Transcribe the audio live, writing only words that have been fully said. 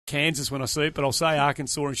Kansas when I see it, but I'll say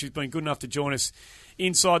Arkansas, and she's been good enough to join us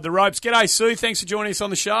inside the ropes. G'day, Sue. Thanks for joining us on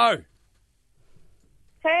the show.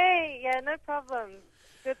 Hey, yeah, no problem.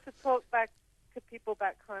 Good to talk back to people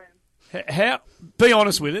back home. Be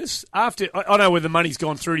honest with us. After I know where the money's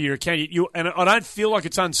gone through to your account, and I don't feel like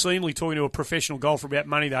it's unseemly talking to a professional golfer about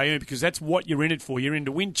money they earn, because that's what you're in it for. You're in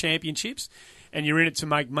to win championships, and you're in it to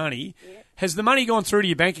make money. Yep. Has the money gone through to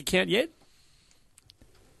your bank account yet?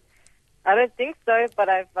 I don't think so, but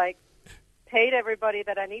I've paid everybody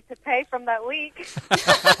that I need to pay from that week.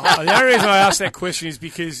 The only reason I ask that question is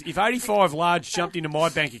because if 85 large jumped into my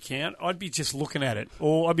bank account, I'd be just looking at it.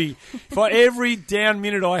 Or every down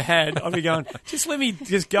minute I had, I'd be going, just let me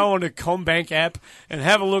just go on the CommBank app and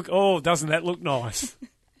have a look. Oh, doesn't that look nice?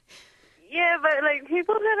 Yeah, but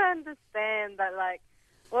people don't understand that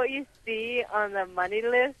what you see on the money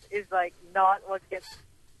list is not what gets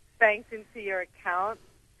banked into your account.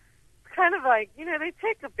 Kind of they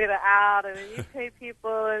take a bit out, and then you pay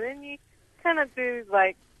people, and then you kind of do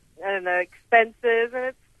expenses, and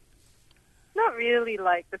it's not really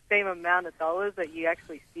the same amount of dollars that you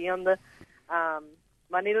actually see on the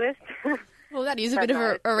money list. Well, that is a bit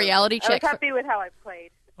of a reality check. I was happy with how I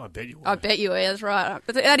played. I bet you were. I bet you were, that's right.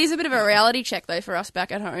 But that is a bit of a reality check, though, for us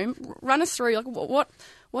back at home. Run us through,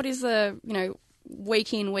 what is the,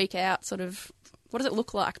 week in, week out sort of, what does it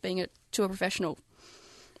look like being a tour professional?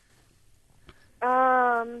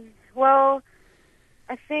 Well,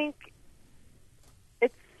 I think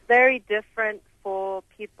it's very different for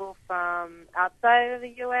people from outside of the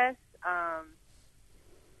U.S.,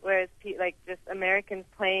 whereas just Americans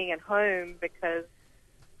playing at home, because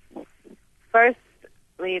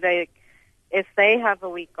firstly, if they have a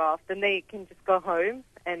week off, then they can just go home,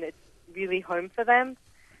 and it's really home for them.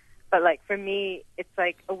 But for me, it's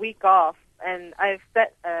a week off, and I've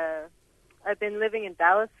been living in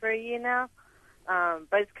Dallas for a year now.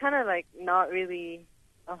 But it's kind of not really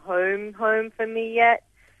a home for me yet.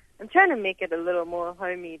 I'm trying to make it a little more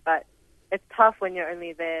homey, but it's tough when you're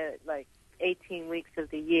only there 18 weeks of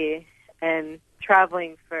the year and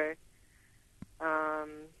traveling for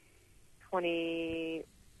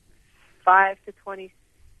 25 to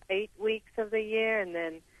 28 weeks of the year, and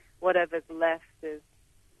then whatever's left is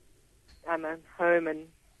I'm at home and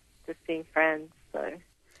just seeing friends. So.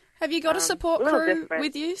 Have you got a support crew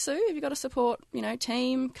with you, Sue? Have you got a support,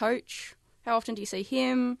 team, coach? How often do you see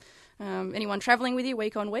him? Anyone travelling with you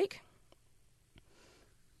week on week?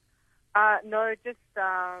 No, just,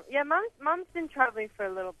 Mum's been travelling for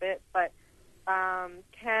a little bit, but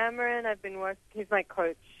Cameron, I've been working, he's my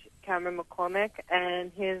coach, Cameron McCormick,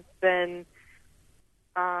 and he's been,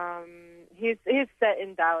 he's set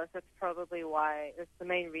in Dallas. That's probably why, that's the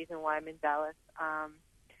main reason why I'm in Dallas.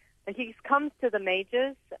 He comes to the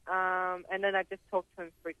majors, and then I just talk to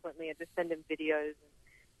him frequently. I just send him videos and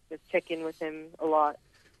just check in with him a lot.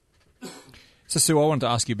 So, Sue, I wanted to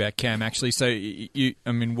ask you about Cam, actually. So,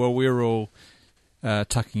 while we were all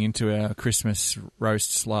tucking into our Christmas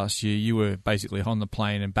roasts last year, you were basically on the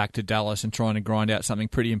plane and back to Dallas and trying to grind out something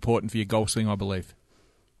pretty important for your golf swing, I believe.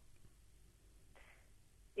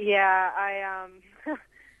 Yeah,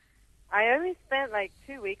 I only spent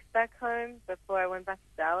 2 weeks back home before I went back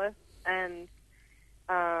to Dallas, and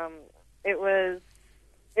it was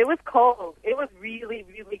cold. It was really,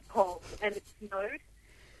 really cold, and it snowed.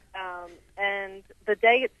 And the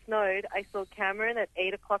day it snowed, I saw Cameron at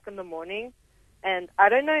 8 o'clock in the morning, and I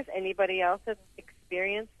don't know if anybody else has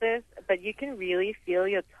experienced this, but you can really feel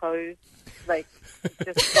your toes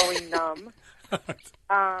just going numb.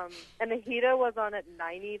 And the heater was on at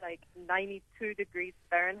 92 degrees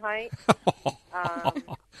Fahrenheit.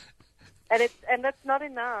 And that's not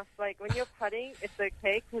enough. When you're putting, it's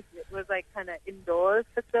okay because it was kind of indoors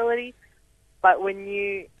facility. But when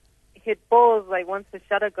you hit balls, once the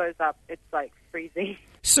shutter goes up, it's freezing.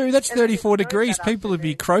 Sue, that's 34 degrees. People would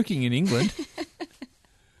be croaking in England.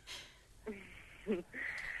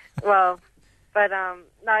 Well, but no,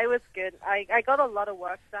 it was good. I got a lot of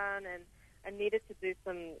work done, and I needed to do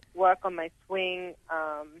some work on my swing,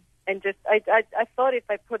 and just I thought if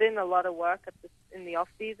I put in a lot of work in the off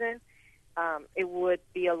season, it would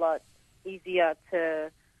be a lot easier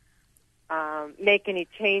to make any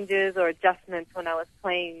changes or adjustments when I was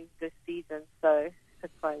playing this season. So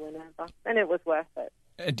that's why I went over, and it was worth it.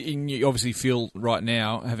 And you obviously feel right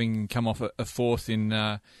now, having come off a fourth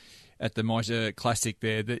in at the Mitre Classic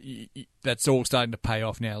there, that that's all starting to pay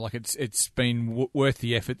off now. It's been worth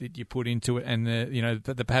the effort that you put into it, and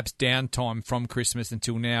the perhaps downtime from Christmas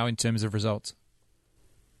until now in terms of results.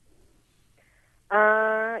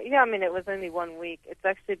 Yeah, it was only 1 week. It's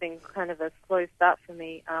actually been kind of a slow start for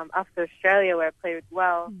me. After Australia, where I played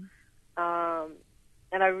well,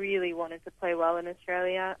 I really wanted to play well in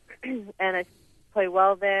Australia, and I played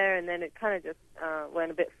well there, and then it kind of just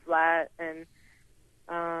went a bit flat, and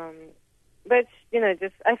but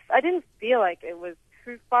just I didn't feel like it was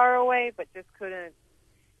too far away, but just couldn't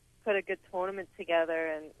put a good tournament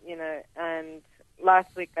together, and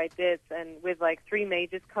last week I did, and with like 3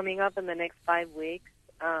 majors coming up in the next 5 weeks,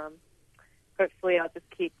 hopefully I'll just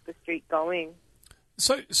keep the streak going.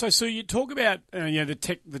 So you talk about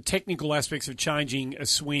the technical aspects of changing a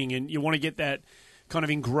swing, and you want to get that kind of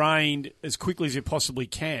ingrained as quickly as you possibly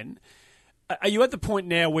can. Are you at the point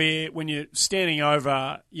now where, when you're standing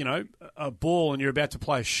over, a ball and you're about to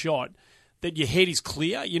play a shot, that your head is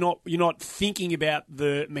clear? You're not thinking about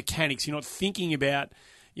the mechanics. You're not thinking about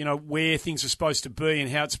where things are supposed to be and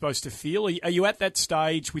how it's supposed to feel. Are you at that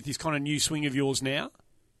stage with this kind of new swing of yours now?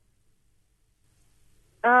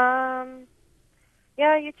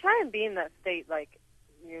 Yeah, you try and be in that state, like,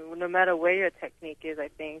 no matter where your technique is, I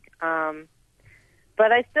think.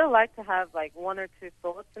 But I still like to have, like, 1 or 2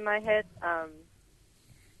 thoughts in my head,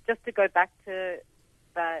 just to go back to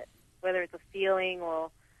that, whether it's a feeling or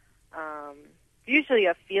usually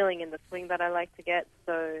a feeling in the swing that I like to get.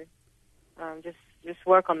 So just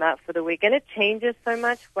work on that for the week. And it changes so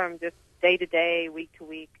much from just day to day, week to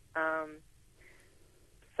week.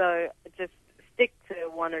 So just stick to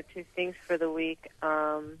 1 or 2 things for the week.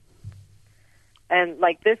 And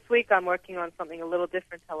like this week, I'm working on something a little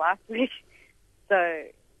different to last week. So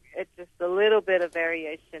it's just a little bit of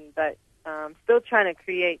variation, but still trying to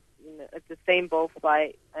create the same ball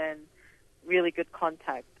flight and really good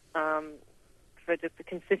contact for just the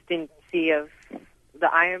consistency of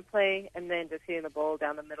the iron play, and then just hitting the ball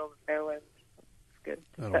down the middle of the fairway. It's good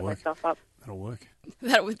to set myself up. That'll work.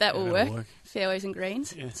 That will work. Fairways and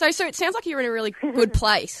greens. Yeah. So it sounds like you're in a really good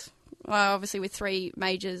place. Obviously, with 3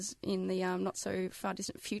 majors in the not so far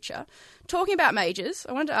distant future. Talking about majors,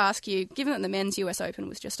 I wanted to ask you, given that the men's US Open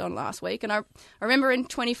was just on last week, and I remember in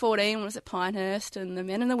 2014 when it was at Pinehurst and the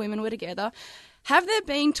men and the women were together, have there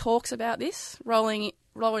been talks about this rolling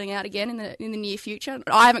out again in the near future?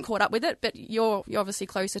 I haven't caught up with it, but you're obviously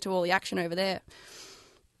closer to all the action over there.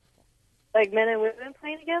 Like men and women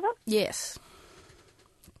playing together? Yes.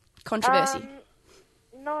 Controversy.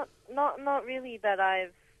 Not really that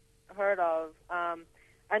I've heard of.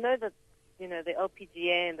 I know that the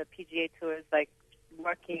LPGA and the PGA Tour is like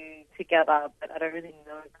working together, but I don't really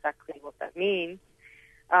know exactly what that means.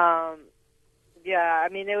 Yeah, I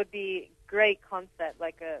mean it would be great concept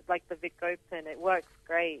like the Vic Open. It works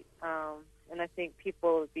great, and I think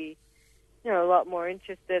people would be a lot more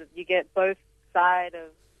interested. You get both sides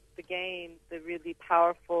of the game, the really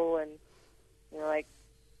powerful and like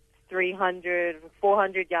 300,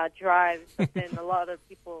 400-yard drives, but then a lot of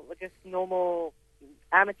people, just normal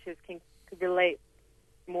amateurs, can relate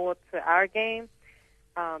more to our game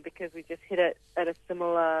because we just hit it at a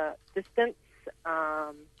similar distance,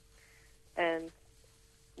 and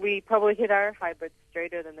we probably hit our hybrid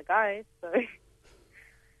straighter than the guys, so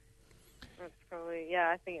that's probably,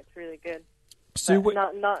 I think it's really good. So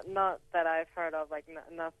not that I've heard of, like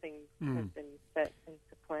nothing has been set into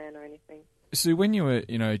plan or anything. So when you were,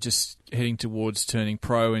 just heading towards turning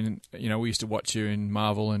pro, and we used to watch you in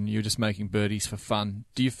Marvel, and you were just making birdies for fun.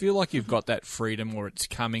 Do you feel like you've got that freedom, or it's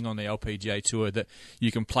coming on the LPGA Tour, that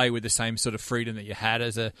you can play with the same sort of freedom that you had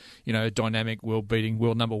as a, dynamic world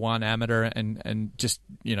number 1 amateur, and just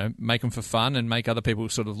make them for fun and make other people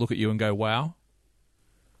sort of look at you and go, wow?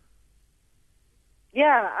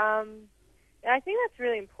 Yeah, I think that's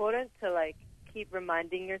really important to like keep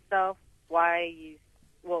reminding yourself why you.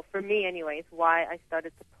 Well, for me anyways, why I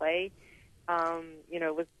started to play,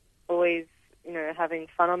 was always, having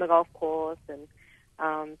fun on the golf course and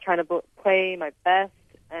trying to play my best,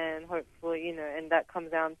 and hopefully, and that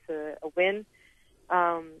comes down to a win.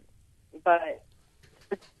 But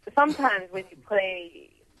sometimes when you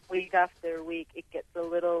play week after week, it gets a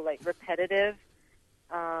little, like, repetitive,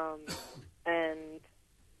 and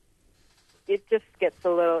it just gets a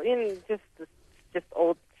little, just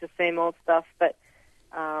the same old stuff, but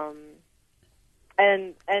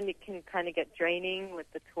and it can kind of get draining with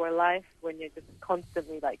the tour life when you're just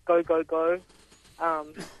constantly like go.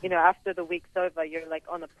 After the week's over, you're like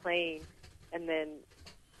on a plane, and then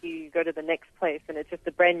you go to the next place, and it's just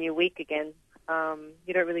a brand new week again.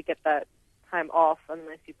 You don't really get that time off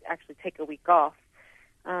unless you actually take a week off.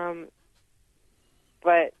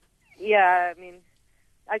 But yeah, I mean,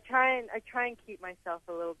 I try and keep myself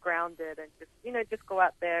a little grounded and just go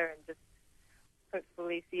out there and just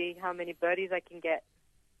hopefully see how many birdies I can get.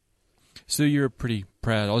 So you're a pretty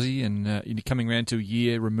proud Aussie, and you're coming around to a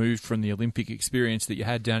year removed from the Olympic experience that you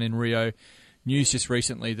had down in Rio. news just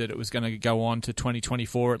recently that it was going to go on to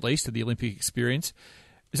 2024 at least, to the Olympic experience.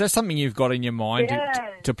 Is that something you've got in your mind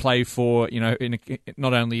to play for,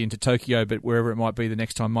 not only into Tokyo, but wherever it might be the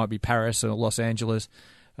next time, might be Paris or Los Angeles,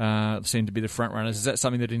 seem to be the front runners. Is that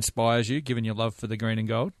something that inspires you, given your love for the green and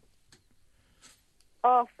gold?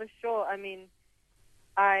 Oh, for sure. I mean,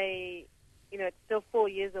 it's still 4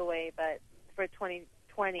 years away, but for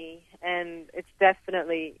 2020, and it's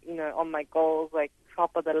definitely, on my goals, like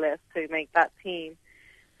top of the list to make that team.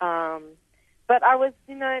 But I was,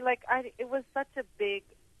 it was such a big,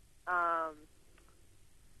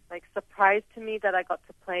 surprise to me that I got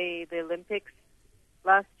to play the Olympics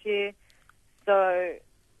last year. So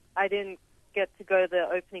I didn't get to go to the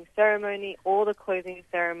opening ceremony or the closing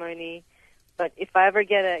ceremony. But if I ever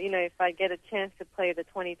get a chance to play the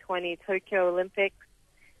 2020 Tokyo Olympics,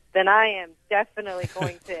 then I am definitely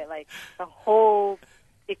going to the whole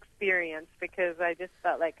experience, because I just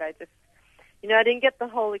felt like I didn't get the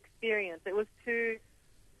whole experience. It was too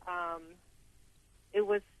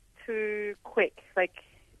quick.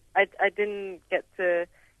 I didn't get to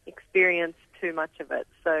experience too much of it.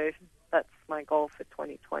 So that's my goal for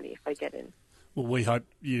 2020 if I get in. Well, we hope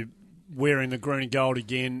you wearing the green and gold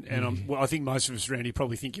again, and I think most of us around here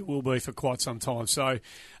probably think you will be for quite some time. So,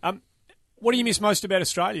 what do you miss most about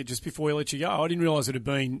Australia, just before we let you go? I didn't realise it had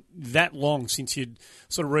been that long since you'd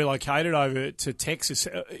sort of relocated over to Texas.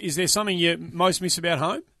 Is there something you most miss about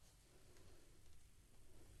home?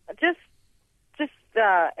 Just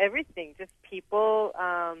everything. Just people,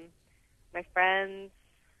 my friends,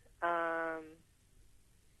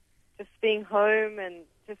 just being home and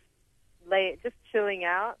just chilling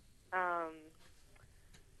out. And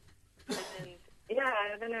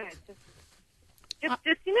I don't know. Just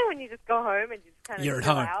when you just go home and you just kind of you're at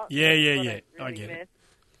chill home. out. Yeah. Really I get miss. it.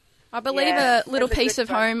 I believe a little piece of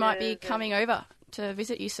home might be coming over to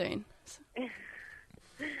visit you soon.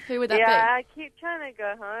 Who would that be? Yeah, I keep trying to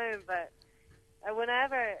go home, but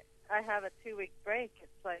whenever I have a 2-week break,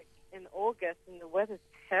 it's like in August, and the weather's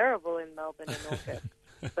terrible in Melbourne in August.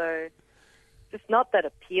 So just not that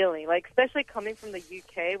appealing. Especially coming from the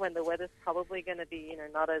UK when the weather's probably going to be,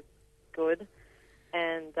 not as good,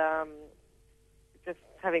 and just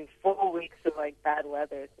having 4 weeks of bad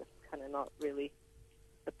weather is just kind of not really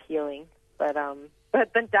appealing. But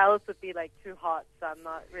then Dallas would be too hot, so I'm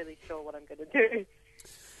not really sure what I'm going to do.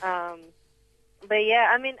 But yeah,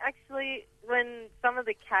 I mean, actually, when some of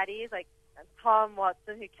the caddies, like Tom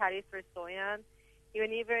Watson, who caddies for Soyan,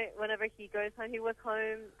 whenever he goes home, he was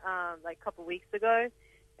home a couple weeks ago,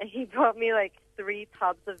 and he brought me 3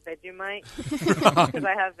 tubs of Vegemite, because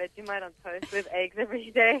I have Vegemite on toast with eggs every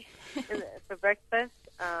day for breakfast.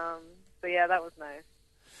 So yeah, that was nice.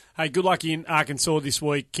 Hey, good luck in Arkansas this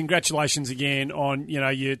week. Congratulations again on,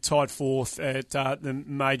 you tied 4th at the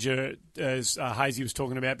major, as Hazy was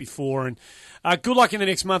talking about before. And good luck in the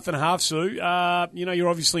next month and a half, Sue. You're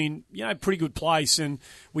obviously in a pretty good place, and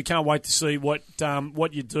we can't wait to see what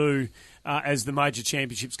you do as the major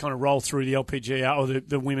championships kind of roll through the LPGA or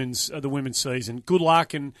the women's season. Good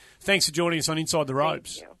luck, and thanks for joining us on Inside the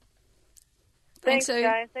Ropes. Thank you. Thanks, Sue.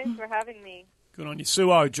 Guys. Thanks for having me. Good on you.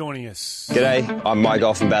 Suo joining us. G'day, I'm My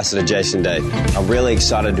Golf Ambassador Jason Day. I'm really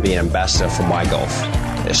excited to be an ambassador for My Golf,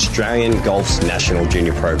 Australian Golf's national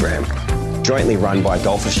junior program, jointly run by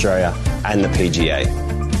Golf Australia and the PGA.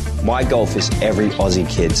 My Golf is every Aussie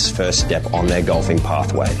kid's first step on their golfing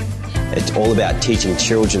pathway. It's all about teaching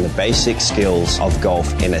children the basic skills of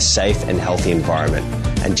golf in a safe and healthy environment,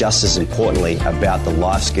 and just as importantly, about the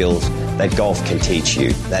life skills that golf can teach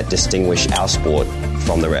you that distinguish our sport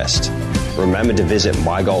from the rest. Remember to visit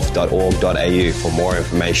mygolf.org.au for more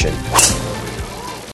information.